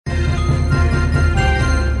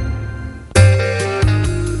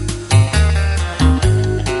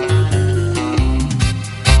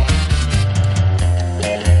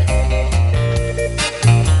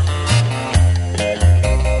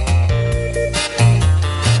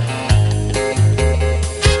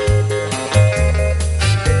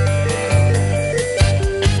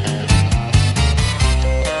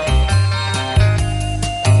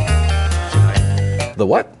The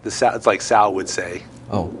what? It's like Sal would say.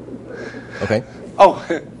 Oh, okay. Oh,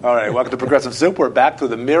 all right. Welcome to Progressive Soup. We're back through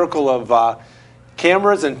the miracle of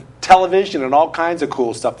cameras and television and all kinds of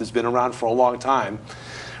cool stuff that's been around for a long time.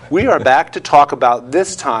 We are back to talk about,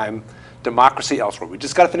 this time, democracy elsewhere. We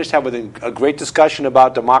just got to finish having a great discussion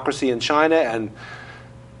about democracy in China and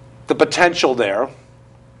the potential there,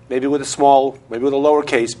 maybe with a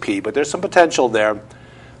lowercase p, but there's some potential there.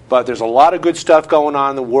 But there's a lot of good stuff going on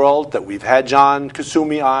in the world that we've had John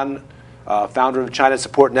Kusumi on, founder of China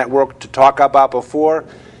Support Network, to talk about before.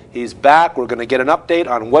 He's back. We're going to get an update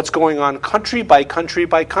on what's going on country by country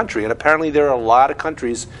by country. And apparently there are a lot of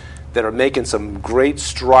countries that are making some great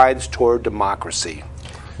strides toward democracy.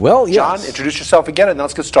 Well, yes. John, introduce yourself again, and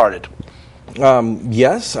let's get started.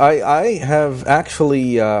 Yes, I have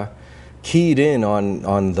actually keyed in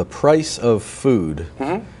on the price of food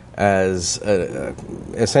as an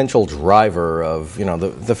essential driver of,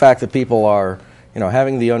 the fact that people are,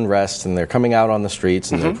 having the unrest, and they're coming out on the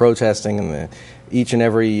streets and they're protesting, and each and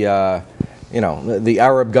every, the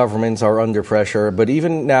Arab governments are under pressure. But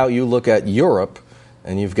even now you look at Europe,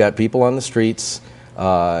 and you've got people on the streets.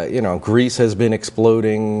 Greece has been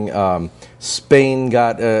exploding. Spain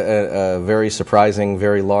got a very surprising,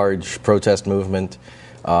 very large protest movement.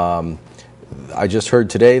 I just heard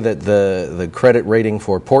today that the credit rating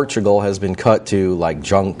for Portugal has been cut to like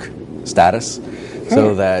junk status,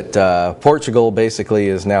 so that Portugal basically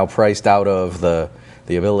is now priced out of the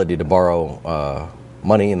ability to borrow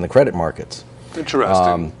money in the credit markets.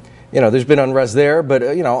 Interesting. There's been unrest there, but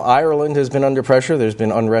Ireland has been under pressure. There's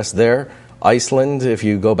been unrest there. Iceland, if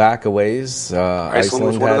you go back a ways,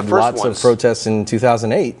 Iceland had lots of protests in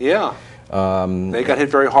 2008. Yeah. They got hit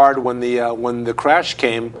very hard when the crash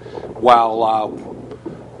came,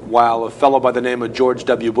 while a fellow by the name of George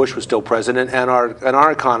W. Bush was still president, and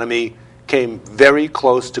our economy came very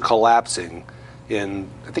close to collapsing in,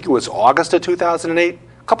 I think it was August of 2008,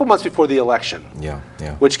 a couple months before the election. Yeah.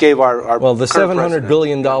 Which gave our the $700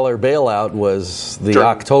 billion bailout was the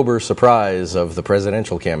October surprise of the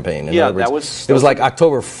presidential campaign. In other words, it was like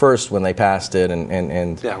October 1st when they passed it,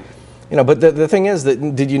 and yeah. But the thing is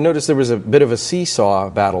that, did you notice there was a bit of a seesaw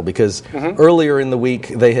battle, because earlier in the week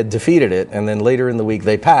they had defeated it, and then later in the week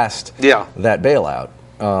they passed that bailout.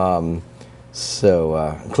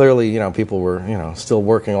 So clearly, people were, still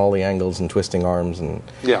working all the angles and twisting arms, and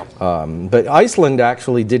but Iceland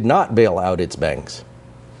actually did not bail out its banks.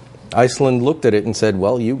 Iceland looked at it and said,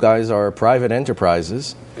 "Well, you guys are private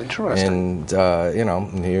enterprises, interesting,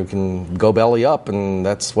 and you can go belly up, and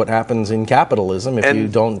that's what happens in capitalism if you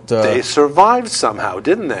don't." They survived somehow,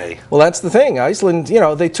 didn't they? Well, that's the thing. Iceland,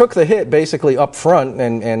 they took the hit basically up front,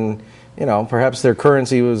 and perhaps their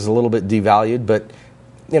currency was a little bit devalued, but.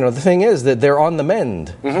 The thing is that they're on the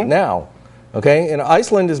mend now, okay? And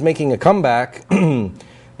Iceland is making a comeback.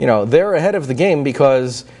 They're ahead of the game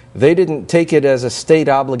because they didn't take it as a state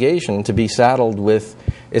obligation to be saddled with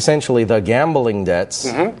essentially the gambling debts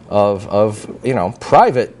of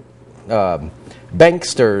private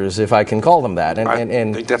banksters, if I can call them that. And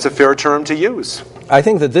I think that's a fair term to use. I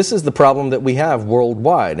think that this is the problem that we have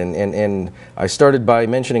worldwide. And I started by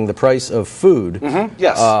mentioning the price of food.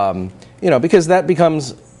 Yes. Because that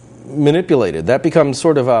becomes manipulated. That becomes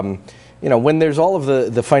sort of, when there's all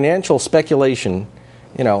of the financial speculation,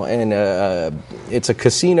 and it's a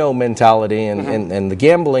casino mentality, and the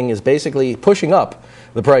gambling is basically pushing up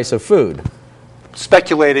the price of food.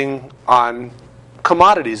 Speculating on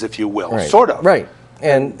commodities, if you will, right. Sort of. Right.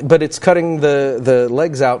 But it's cutting the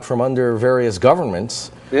legs out from under various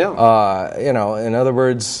governments. Yeah. In other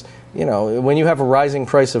words, when you have a rising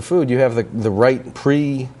price of food, you have the right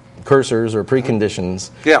precursors or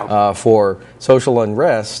preconditions for social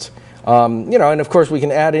unrest. And of course we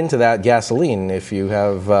can add into that gasoline. If you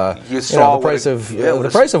have the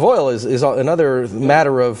price of oil is another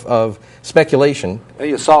matter of speculation.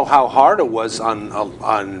 You saw how hard it was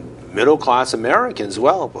on middle class Americans,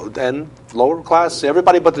 and lower class,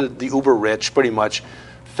 everybody but the uber rich pretty much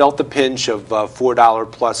felt the pinch of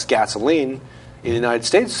 $4 plus gasoline in the United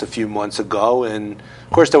States a few months ago. And of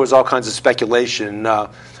course there was all kinds of speculation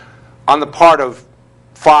on the part of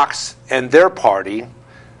Fox and their party,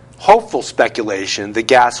 hopeful speculation that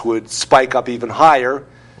gas would spike up even higher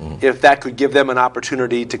if that could give them an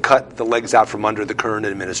opportunity to cut the legs out from under the current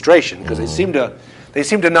administration, because they seem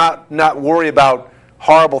to not worry about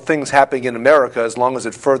horrible things happening in America as long as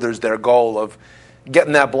it furthers their goal of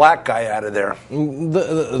getting that black guy out of there.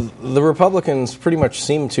 The Republicans pretty much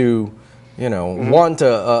seem to want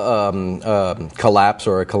a collapse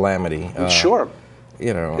or a calamity. Sure.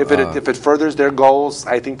 If it furthers their goals,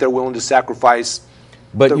 I think they're willing to sacrifice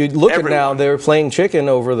But you look at now, they're playing chicken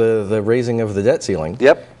over the raising of the debt ceiling.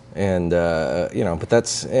 Yep. And, but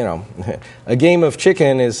that's, a game of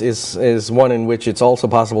chicken is one in which it's also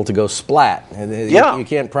possible to go splat. Yeah. You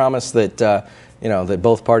can't promise that, that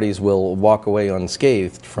both parties will walk away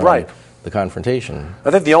unscathed from the confrontation.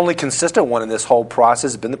 I think the only consistent one in this whole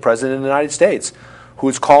process has been the President of the United States,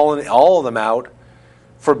 who's calling all of them out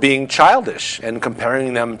for being childish and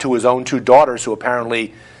comparing them to his own two daughters, who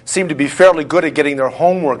apparently seem to be fairly good at getting their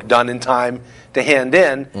homework done in time to hand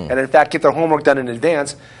in, and in fact get their homework done in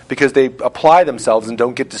advance because they apply themselves and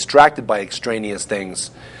don't get distracted by extraneous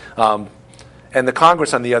things. And the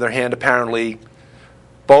Congress, on the other hand, apparently,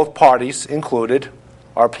 both parties included,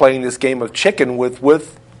 are playing this game of chicken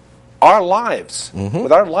with our lives,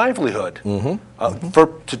 with our livelihood,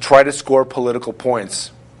 to try to score political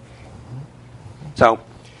points. So,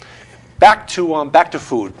 back to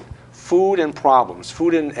food and problems,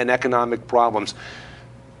 food and economic problems.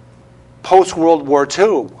 Post-World War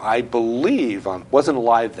II, I believe, wasn't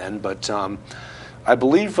alive then, but I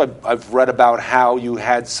believe I've read about how you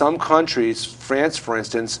had some countries, France for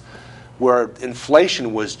instance, where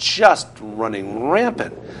inflation was just running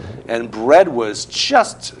rampant, and bread was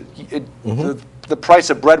just, the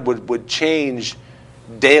price of bread would change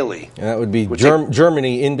daily. And that would be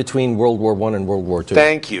Germany in between World War I and World War II.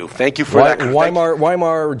 Thank you for that.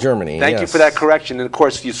 Weimar Germany. Thank you for that correction. And of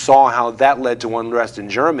course, you saw how that led to unrest in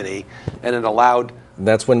Germany, and it allowed.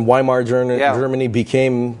 That's when Weimar Germany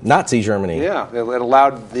became Nazi Germany. Yeah, it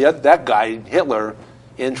allowed that guy Hitler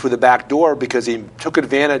in through the back door because he took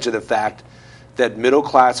advantage of the fact that middle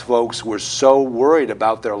class folks were so worried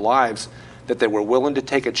about their lives that they were willing to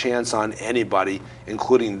take a chance on anybody,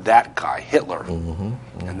 including that guy, Hitler.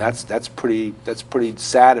 And that's pretty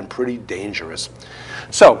sad and pretty dangerous.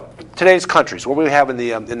 So today's countries, what we have in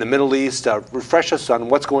the Middle East, refresh us on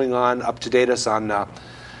what's going on, up to date us on.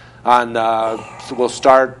 So we'll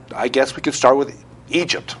start. I guess we could start with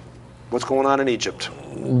Egypt. What's going on in Egypt?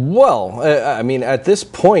 Well, I mean, at this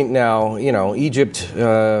point now, Egypt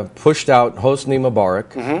pushed out Hosni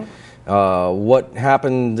Mubarak. What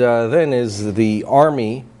happened then is the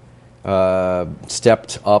army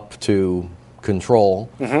stepped up to control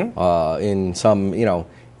in some,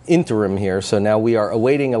 interim here. So now we are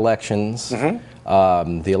awaiting elections. The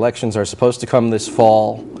elections are supposed to come this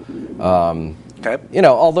fall.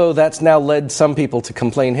 Although that's now led some people to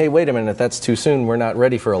complain, hey, wait a minute, that's too soon. We're not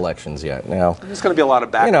ready for elections yet. Now, there's going to be a lot of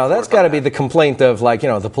back and forth. That's got to be the complaint of,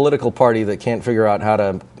 the political party that can't figure out how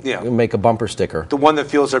to make a bumper sticker. The one that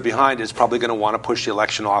feels they're behind is probably going to want to push the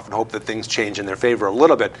election off and hope that things change in their favor a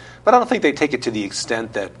little bit. But I don't think they take it to the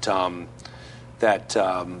extent that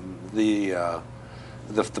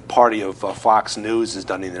the party of Fox News has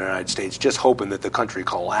done in the United States, just hoping that the country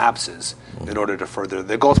collapses in order to further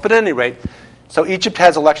their goals. But at any rate, so Egypt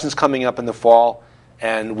has elections coming up in the fall,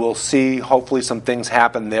 and we'll see, hopefully, some things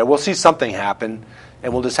happen there. We'll see something happen,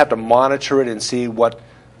 and we'll just have to monitor it and see what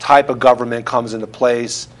type of government comes into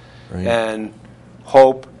place, and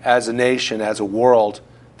hope as a nation, as a world,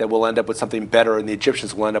 that we'll end up with something better, and the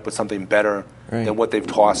Egyptians will end up with something better than what they've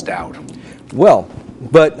tossed out. Well,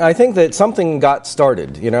 but I think that something got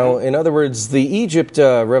started. In other words, the Egypt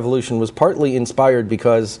revolution was partly inspired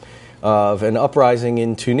because of an uprising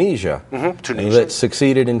in Tunisia that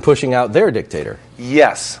succeeded in pushing out their dictator.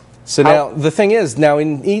 Yes. So now the thing is,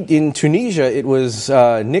 in Tunisia it was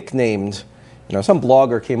nicknamed. Some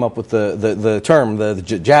blogger came up with the term, the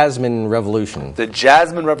Jasmine Revolution. The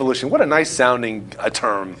Jasmine Revolution. What a nice sounding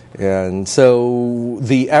term. Yeah, and so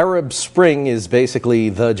the Arab Spring is basically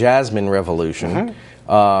the Jasmine Revolution.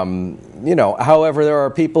 However, there are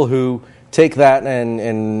people who take that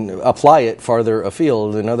and apply it farther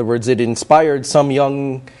afield. In other words, it inspired some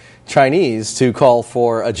young Chinese to call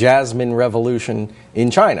for a Jasmine Revolution in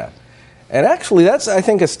China. And actually, that's, I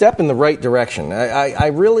think, a step in the right direction. I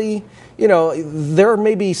really, there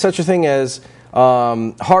may be such a thing as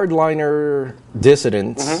hardliner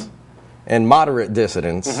dissidents and moderate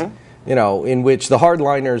dissidents, in which the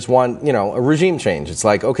hardliners want, a regime change. It's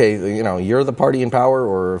like, okay, you're the party in power,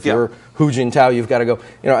 or if you're Hu Jintao, you've got to go.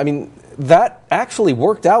 That actually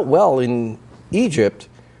worked out well in Egypt,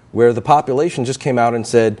 where the population just came out and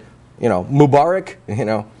said, Mubarak,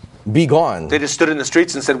 be gone. They just stood in the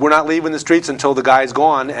streets and said, we're not leaving the streets until the guy's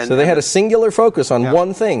gone. And so they had a singular focus on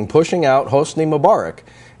one thing, pushing out Hosni Mubarak.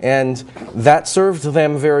 And that served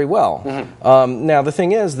them very well. Now, the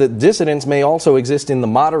thing is that dissidents may also exist in the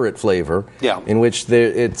moderate flavor, in which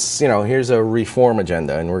it's, here's a reform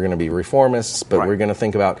agenda, and we're going to be reformists, but we're going to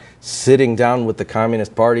think about sitting down with the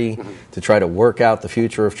Communist Party to try to work out the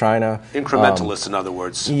future of China. Incrementalists, in other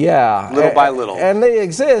words. Yeah. Little by little. And they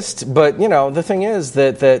exist, but, the thing is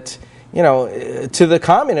that to the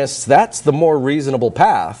communists, that's the more reasonable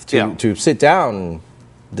path to sit down and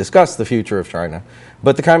discuss the future of China.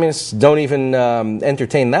 But the communists don't even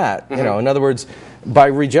entertain that. In other words, by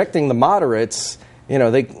rejecting the moderates,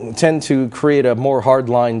 they tend to create a more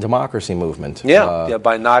hardline democracy movement.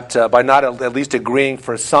 By not at least agreeing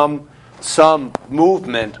for some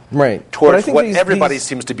movement towards what everybody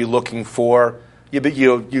seems to be looking for.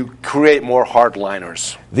 You create more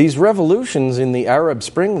hardliners. These revolutions in the Arab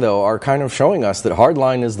Spring, though, are kind of showing us that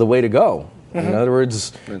hardline is the way to go. In other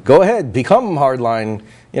words, go ahead, become hardline.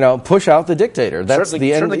 Push out the dictator. That's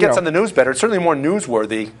certainly gets on the news better. It's certainly more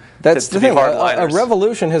newsworthy. That's to the be thing. hardliners. A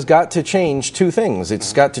revolution has got to change two things.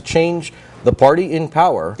 It's got to change the party in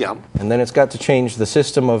power, and then it's got to change the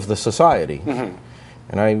system of the society.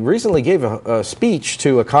 And I recently gave a speech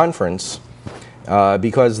to a conference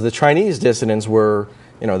because the Chinese dissidents were,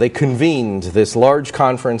 they convened this large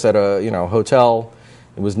conference at a hotel.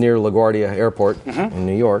 It was near LaGuardia Airport in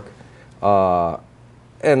New York.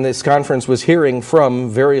 And this conference was hearing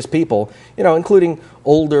from various people, including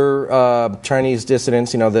older Chinese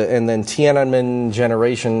dissidents, and then Tiananmen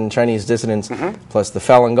generation Chinese dissidents, plus the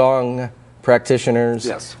Falun Gong practitioners,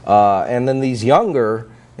 and then these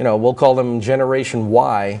younger, we'll call them Generation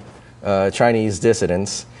Y Chinese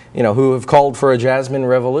dissidents, who have called for a Jasmine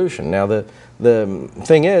revolution. Now, the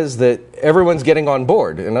thing is that everyone's getting on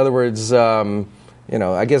board. In other words, I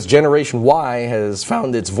guess Generation Y has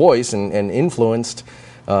found its voice and influenced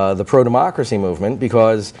the pro-democracy movement,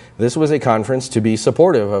 because this was a conference to be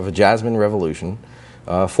supportive of a Jasmine revolution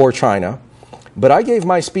for China. But I gave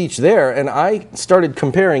my speech there, and I started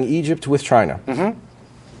comparing Egypt with China.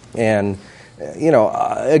 And,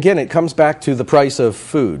 again, it comes back to the price of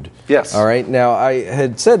food. Yes. All right. Now, I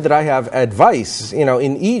had said that I have advice.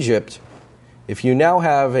 In Egypt, if you now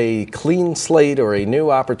have a clean slate or a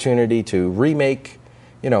new opportunity to remake,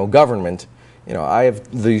 government, I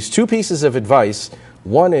have these two pieces of advice.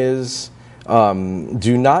 One is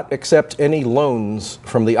do not accept any loans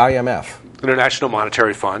from the IMF. International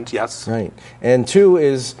Monetary Fund, yes. Right. And two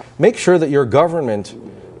is make sure that your government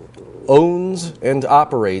owns and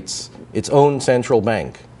operates its own central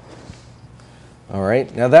bank. All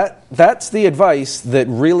right. Now that's the advice that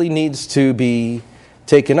really needs to be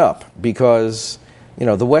taken up, because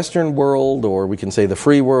the Western world, or we can say the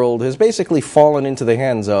free world, has basically fallen into the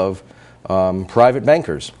hands of private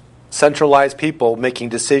bankers. Centralized people making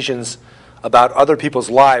decisions about other people's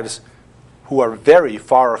lives who are very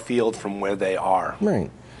far afield from where they are. Right.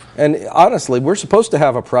 And honestly, we're supposed to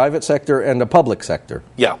have a private sector and a public sector.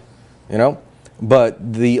 Yeah.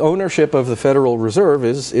 But the ownership of the Federal Reserve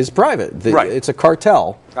is private. It's a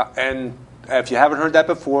cartel. And if you haven't heard that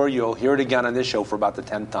before, you'll hear it again on this show for about the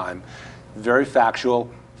 10th time. Very factual.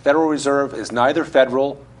 Federal Reserve is neither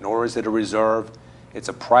federal, nor is it a reserve. It's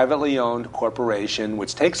a privately owned corporation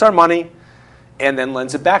which takes our money and then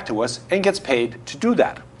lends it back to us and gets paid to do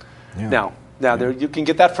that. Now you can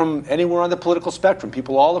get that from anywhere on the political spectrum.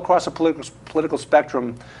 People all across the political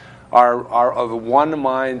spectrum are of one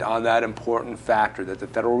mind on that important factor, that the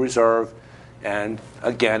Federal Reserve, and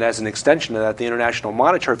again, as an extension of that, the International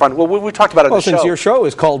Monetary Fund. Well, we talked about it on the show. Since your show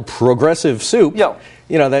is called Progressive Soup,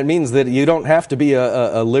 that means that you don't have to be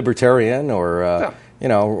a libertarian or a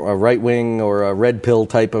right-wing or a red pill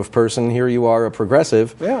type of person. Here you are, a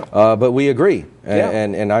progressive. But we agree.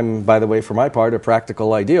 And I'm, by the way, for my part, a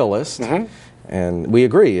practical idealist. And we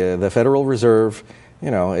agree. The Federal Reserve,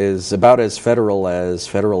 is about as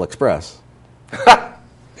Federal Express.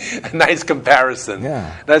 Nice comparison.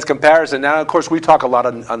 Yeah. Nice comparison. Now, of course, we talk a lot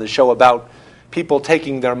on the show about people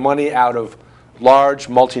taking their money out of large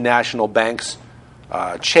multinational banks,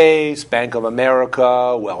 Chase, Bank of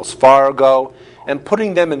America, Wells Fargo, and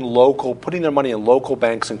putting their money in local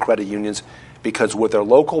banks and credit unions, because what their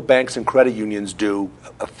local banks and credit unions do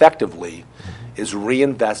effectively is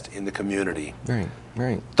reinvest in the community.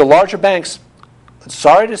 Right. The larger banks,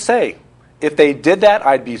 sorry to say, if they did that,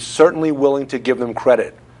 I'd be certainly willing to give them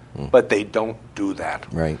credit. But they don't do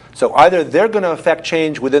that. Right. So either they're going to affect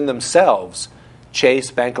change within themselves,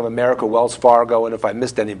 Chase, Bank of America, Wells Fargo, and if I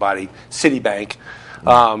missed anybody, Citibank,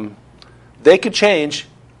 they could change,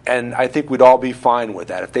 and I think we'd all be fine with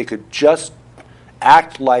that. If they could just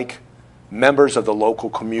act like members of the local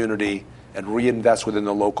community and reinvest within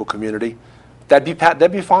the local community,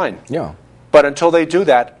 that'd be fine. Yeah. But until they do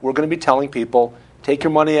that, we're going to be telling people, take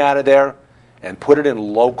your money out of there and put it in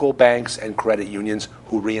local banks and credit unions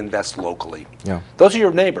who reinvest locally. Yeah. Those are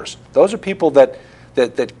your neighbors. Those are people that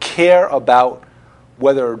care about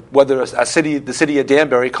whether the city of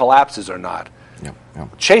Danbury collapses or not. Yeah. Yeah.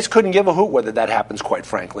 Chase couldn't give a hoot whether that happens, quite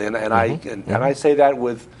frankly, and I say that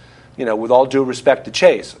with all due respect to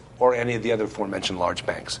Chase or any of the other aforementioned large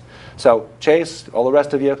banks. So Chase, all the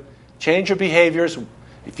rest of you, change your behaviors.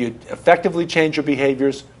 If you effectively change your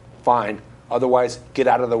behaviors, fine. Otherwise, get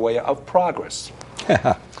out of the way of progress.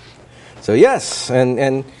 So yes,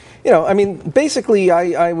 and basically,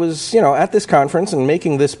 I was at this conference and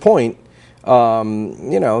making this point,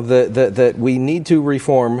 that we need to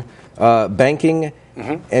reform banking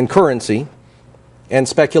and currency and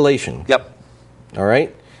speculation. Yep. All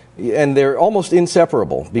right, and they're almost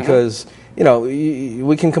inseparable because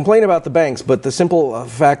we can complain about the banks, but the simple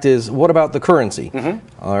fact is, what about the currency?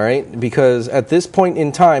 All right, because at this point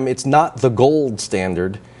in time, it's not the gold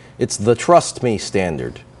standard; it's the trust me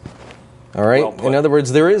standard. All right. Well, in other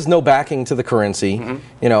words, there is no backing to the currency.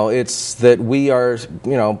 It's that we are,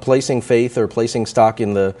 placing faith or placing stock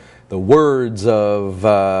in the words of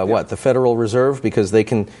the Federal Reserve, because they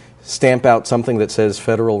can stamp out something that says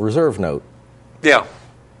Federal Reserve note. Yeah.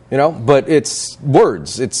 But it's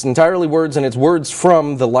words. It's entirely words, and it's words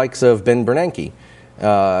from the likes of Ben Bernanke.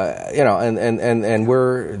 And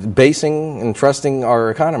we're basing and trusting our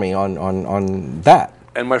economy on that.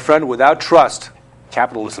 And my friend, without trust,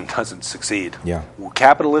 capitalism doesn't succeed. Yeah.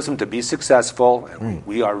 Capitalism, to be successful, and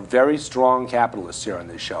we are very strong capitalists here on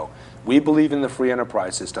this show. We believe in the free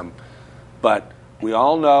enterprise system, but we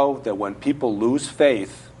all know that when people lose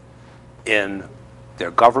faith in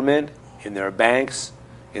their government, in their banks,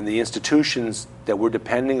 in the institutions that we're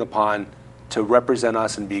depending upon to represent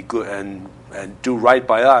us and be good and do right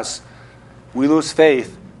by us, we lose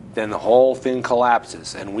faith, then the whole thing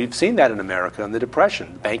collapses. And we've seen that in America in the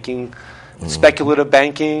Depression. Banking, speculative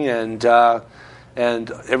banking, and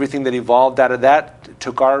everything that evolved out of that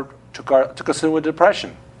took us into a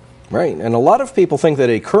depression. Right, and a lot of people think that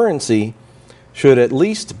a currency should at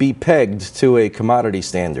least be pegged to a commodity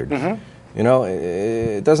standard.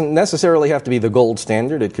 It doesn't necessarily have to be the gold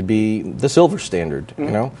standard. It could be the silver standard.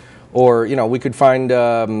 Or we could find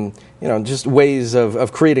just ways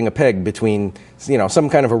of creating a peg between some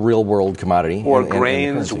kind of a real world commodity or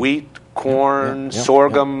grains, wheat, corn,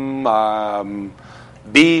 sorghum,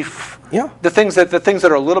 beef. Yeah, the things that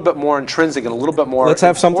are a little bit more intrinsic and a little bit more. Let's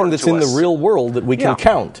have something that's in the real world that we can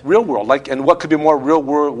count. Real world, and what could be more real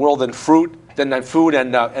world than food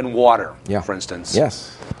and water, for instance.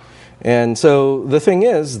 Yes. And so the thing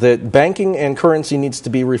is that banking and currency needs to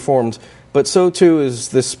be reformed, but so too is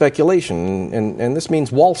this speculation, and this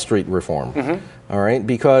means Wall Street reform. All right,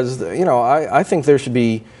 because I think there should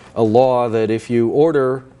be a law that if you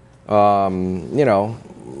order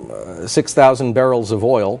 6,000 barrels of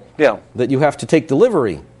oil, that you have to take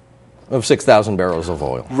delivery of 6,000 barrels of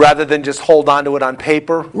oil. Rather than just hold on to it on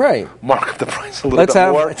paper. Right. Mark up the price a little bit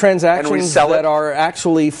more. more. Let's have transactions that are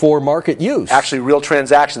actually for market use. Actually real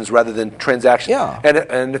transactions rather than transactions. Yeah.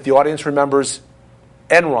 And if the audience remembers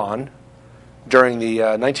Enron during the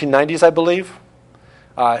 1990s, I believe,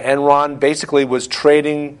 Enron basically was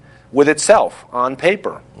trading with itself on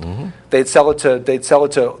paper. They'd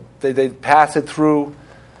pass it through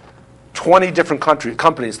 20 different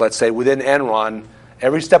companies, let's say, within Enron.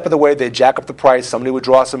 Every step of the way, they'd jack up the price. Somebody would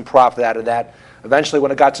draw some profit out of that. Eventually,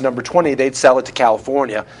 when it got to number 20, they'd sell it to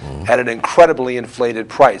California at an incredibly inflated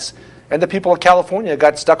price. And the people of California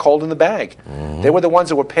got stuck holding the bag. They were the ones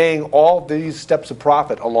that were paying all these steps of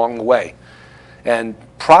profit along the way. And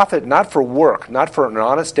profit not for work, not for an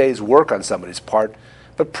honest day's work on somebody's part,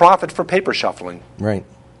 but profit for paper shuffling. Right.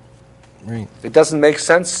 Right. It doesn't make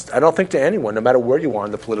sense, I don't think, to anyone, no matter where you are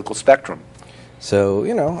on the political spectrum. So,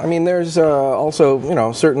 there's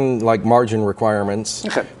also, certain like margin requirements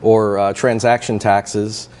or transaction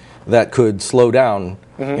taxes that could slow down,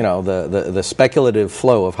 the speculative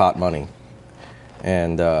flow of hot money.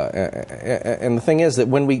 And the thing is that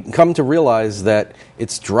when we come to realize that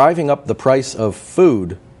it's driving up the price of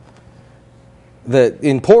food, that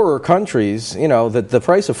in poorer countries, that the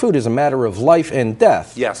price of food is a matter of life and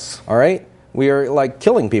death. Yes. All right? We are like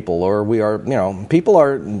killing people, or we are, people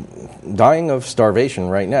are dying of starvation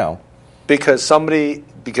right now. Because somebody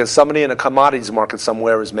in a commodities market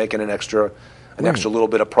somewhere is making an extra little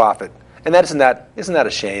bit of profit. And isn't that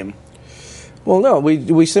a shame? Well, no,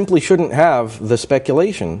 we simply shouldn't have the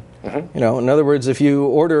speculation. In other words, if you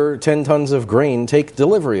order 10 tons of grain, take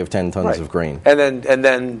delivery of 10 tons of grain. And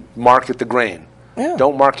then market the grain.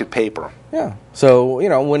 Don't market paper. Yeah. So,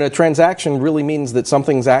 when a transaction really means that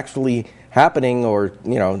something's actually happening or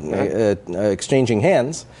exchanging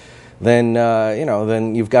hands, then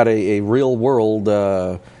then you've got a real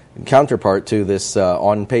world counterpart to this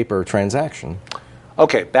on paper transaction.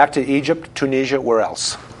 Okay, back to Egypt, Tunisia. Where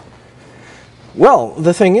else? Well,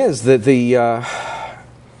 the thing is that the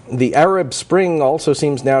Arab Spring also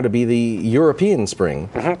seems now to be the European Spring.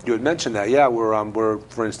 Mm-hmm. You had mentioned that, yeah. We're,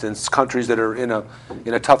 for instance, countries that are in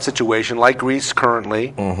a tough situation, like Greece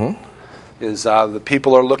currently. Mm-hmm. Is the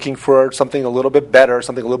people are looking for something a little bit better,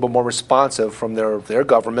 something a little bit more responsive from their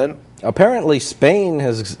government. Apparently, Spain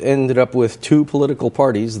has ended up with two political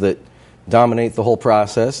parties that dominate the whole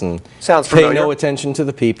process and Sounds pay familiar. no attention to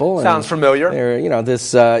the people. Sounds familiar. They're,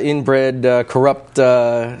 this inbred, corrupt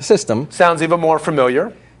system. Sounds even more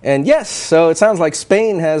familiar. And yes, so it sounds like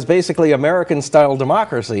Spain has basically American-style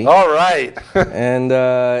democracy. All right. and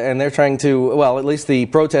they're trying to, well, at least the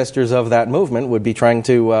protesters of that movement would be trying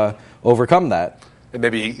to overcome that. And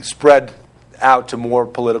maybe spread out to more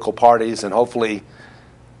political parties and hopefully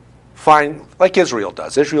find, like Israel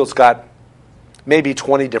does. Israel's got maybe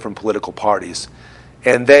 20 different political parties,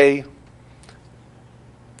 and they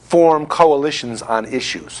form coalitions on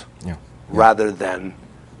issues rather than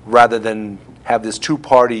have this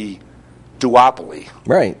two-party duopoly.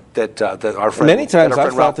 Right. That our friend many times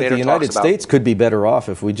I've thought that Bader the United States could be better off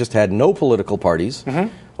if we just had no political parties.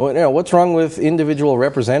 Mm-hmm. Well, what's wrong with individual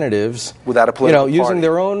representatives without a political using party?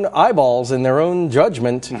 their own eyeballs and their own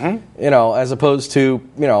judgment, as opposed to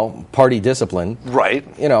party discipline. Right.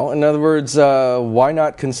 In other words, why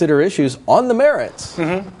not consider issues on the merits?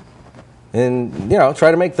 Mm-hmm. And try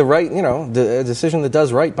to make the right, a decision that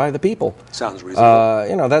does right by the people. Sounds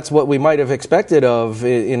reasonable. That's what we might have expected of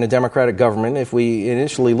in a democratic government if we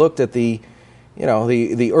initially looked at the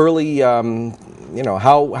early,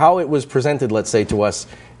 how it was presented, let's say, to us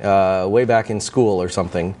way back in school or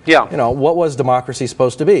something. Yeah. What was democracy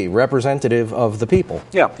supposed to be? Representative of the people.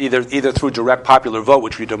 Yeah. Either through direct popular vote,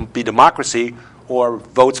 which would be democracy, or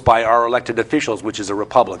votes by our elected officials, which is a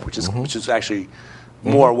republic, which is actually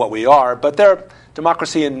more what we are. But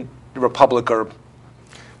democracy and republic are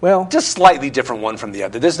just slightly different one from the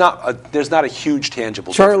other. There's not a huge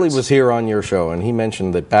tangible Charlie difference. was here on your show, and he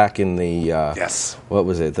mentioned that back in the yes, what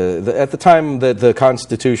was it? At the time that the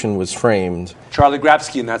Constitution was framed, Charlie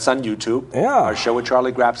Grabsky, and that's on YouTube. Yeah, our show with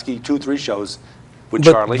Charlie Grabsky, 2-3 shows with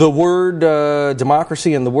but Charlie. The word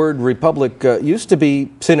democracy and the word republic used to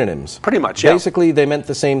be synonyms. Pretty much, yeah. Basically, they meant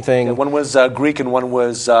the same thing. Yeah, one was Greek and one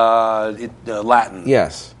was Latin.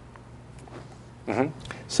 Yes. Mm-hmm.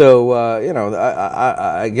 So,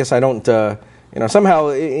 I guess I don't, somehow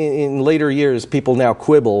in later years, people now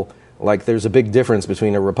quibble like there's a big difference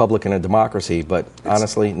between a republic and a democracy, but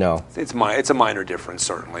honestly, no. It's a minor difference,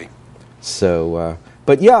 certainly. So,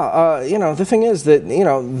 but yeah, the thing is that,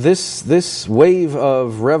 this wave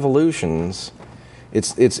of revolutions,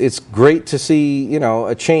 it's great to see,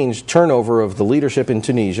 a turnover of the leadership in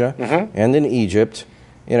Tunisia and in Egypt.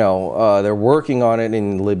 They're working on it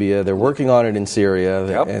in Libya. They're working on it in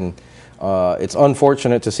Syria. And it's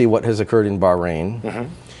unfortunate to see what has occurred in Bahrain.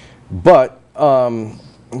 But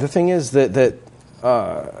the thing is that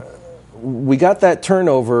we got that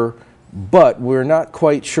turnover, but we're not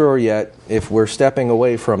quite sure yet if we're stepping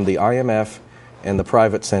away from the IMF and the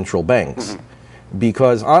private central banks.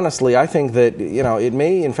 Because honestly, I think that it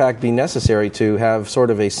may in fact be necessary to have sort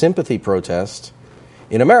of a sympathy protest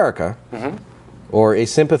in America. Or a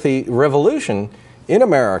sympathy revolution in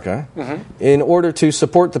America in order to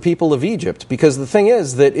support the people of Egypt. Because the thing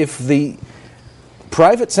is that if the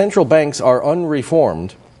private central banks are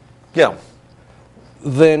unreformed,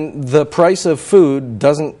 then the price of food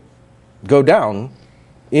doesn't go down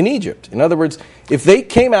in Egypt. In other words, if they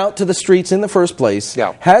came out to the streets in the first place,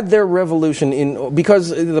 had their revolution because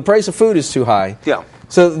the price of food is too high,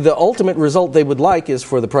 so the ultimate result they would like is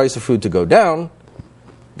for the price of food to go down.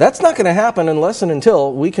 That's not going to happen unless and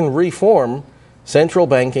until we can reform central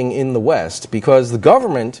banking in the West, because the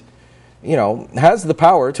government, has the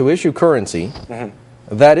power to issue currency.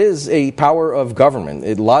 That is a power of government.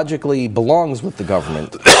 It logically belongs with the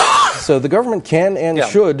government. So the government can and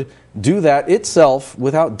should do that itself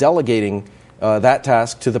without delegating that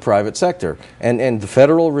task to the private sector. And the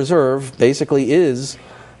Federal Reserve basically is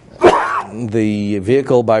the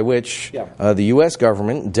vehicle by which the U.S.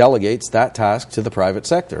 government delegates that task to the private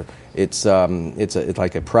sector. It's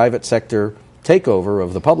like a private sector takeover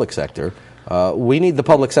of the public sector. We need the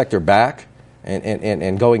public sector back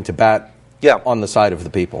and going to bat on the side of the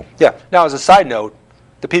people. Now, as a side note,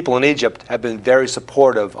 the people in Egypt have been very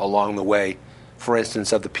supportive along the way, for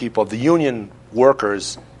instance, of the union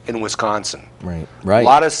workers in Wisconsin. Right. A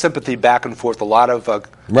lot of sympathy back and forth, a lot of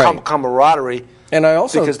camaraderie. And I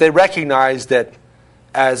also... Because they recognize that,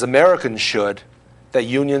 as Americans should, that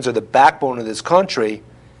unions are the backbone of this country,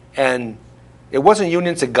 and it wasn't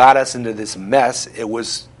unions that got us into this mess. It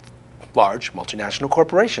was large multinational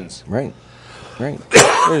corporations. Right.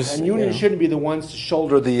 And unions shouldn't be the ones to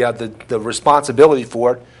shoulder the responsibility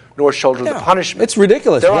for it, nor shoulder the punishment. It's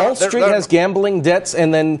ridiculous. Wall Street has gambling debts,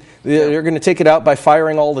 and then they're going to take it out by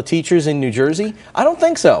firing all the teachers in New Jersey? I don't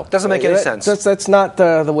think so. Doesn't make any sense. That's not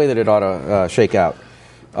the way that it ought to shake out.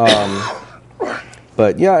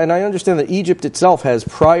 But yeah, and I understand that Egypt itself has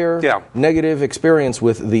prior negative experience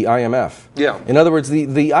with the IMF. Yeah. In other words, the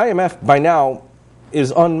IMF by now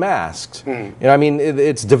is unmasked. You know, I mean,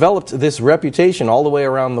 it's developed this reputation all the way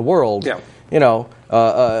around the world. Yeah. You know,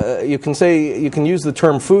 you can use the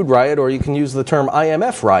term food riot, or you can use the term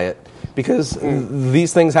IMF riot, because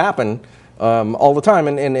these things happen all the time,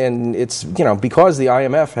 and it's, you know, because the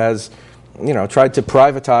IMF has, you know, tried to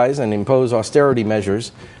privatize and impose austerity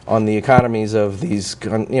measures on the economies of these,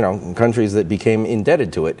 you know, countries that became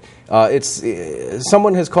indebted to it.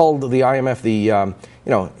 Someone has called the IMF the, you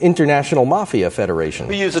know, International Mafia Federation.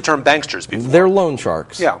 We used the term banksters before. They're loan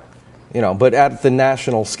sharks. Yeah. You know, but at the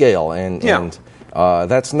national scale, and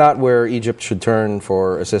that's not where Egypt should turn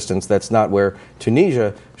for assistance. That's not where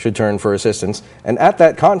Tunisia should turn for assistance. And at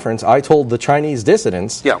that conference, I told the Chinese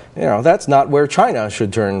dissidents, you know, that's not where China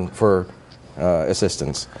should turn for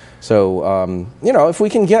assistance. So, you know, if we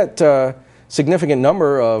can get a significant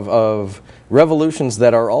number of revolutions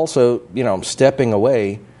that are also, you know, stepping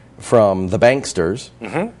away from the banksters,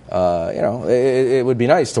 you know, it would be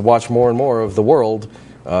nice to watch more and more of the world,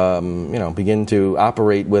 you know, begin to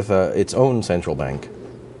operate with its own central bank.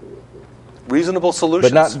 Reasonable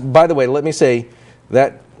solutions. But not, by the way, let me say,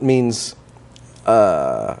 that means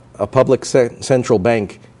a public central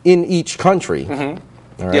bank in each country. All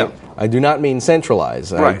right? Yeah. I do not mean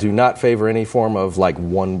centralized. Right. I do not favor any form of, like,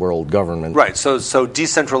 one world government. Right. So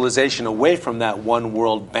decentralization away from that one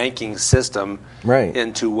world banking system. Right.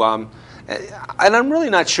 Into, and I'm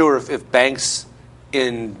really not sure if banks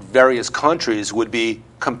in various countries would be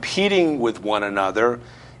competing with one another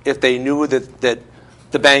if they knew that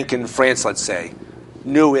the bank in France, let's say,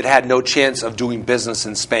 knew it had no chance of doing business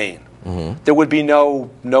in Spain. There would be no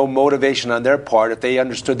motivation on their part if they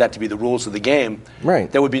understood that to be the rules of the game.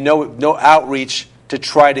 Right. There would be no outreach to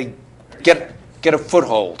try to get a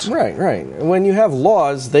foothold. Right. When you have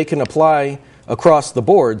laws, they can apply across the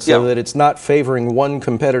board so that it's not favoring one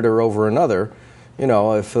competitor over another. You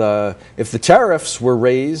know, if the tariffs were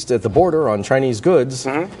raised at the border on Chinese goods,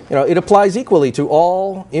 you know, it applies equally to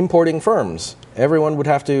all importing firms. Everyone would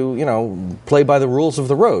have to, you know, play by the rules of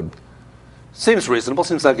the road. Seems reasonable.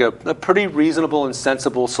 Seems like a pretty reasonable and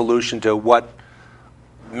sensible solution to what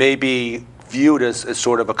may be viewed as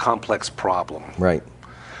sort of a complex problem. Right.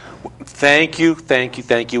 Thank you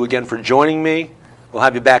again for joining me. We'll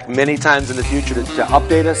have you back many times in the future to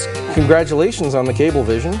update us. Congratulations on the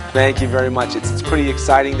Cablevision. Thank you very much. It's pretty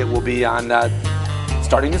exciting that we'll be on,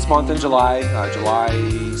 starting this month in July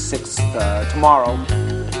 6th, tomorrow,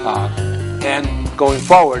 and going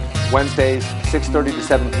forward, Wednesdays, 6:30 to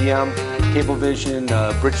 7 p.m., Cablevision,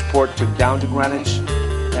 Bridgeport down to Greenwich,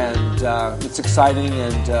 and it's exciting,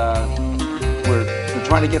 and we're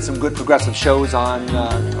trying to get some good progressive shows on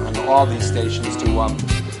all these stations to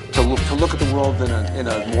look at the world in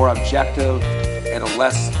a more objective and a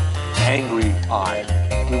less angry eye.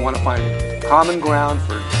 We want to find common ground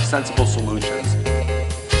for sensible solutions.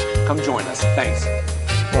 Come join us. Thanks.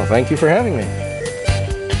 Well, thank you for having me.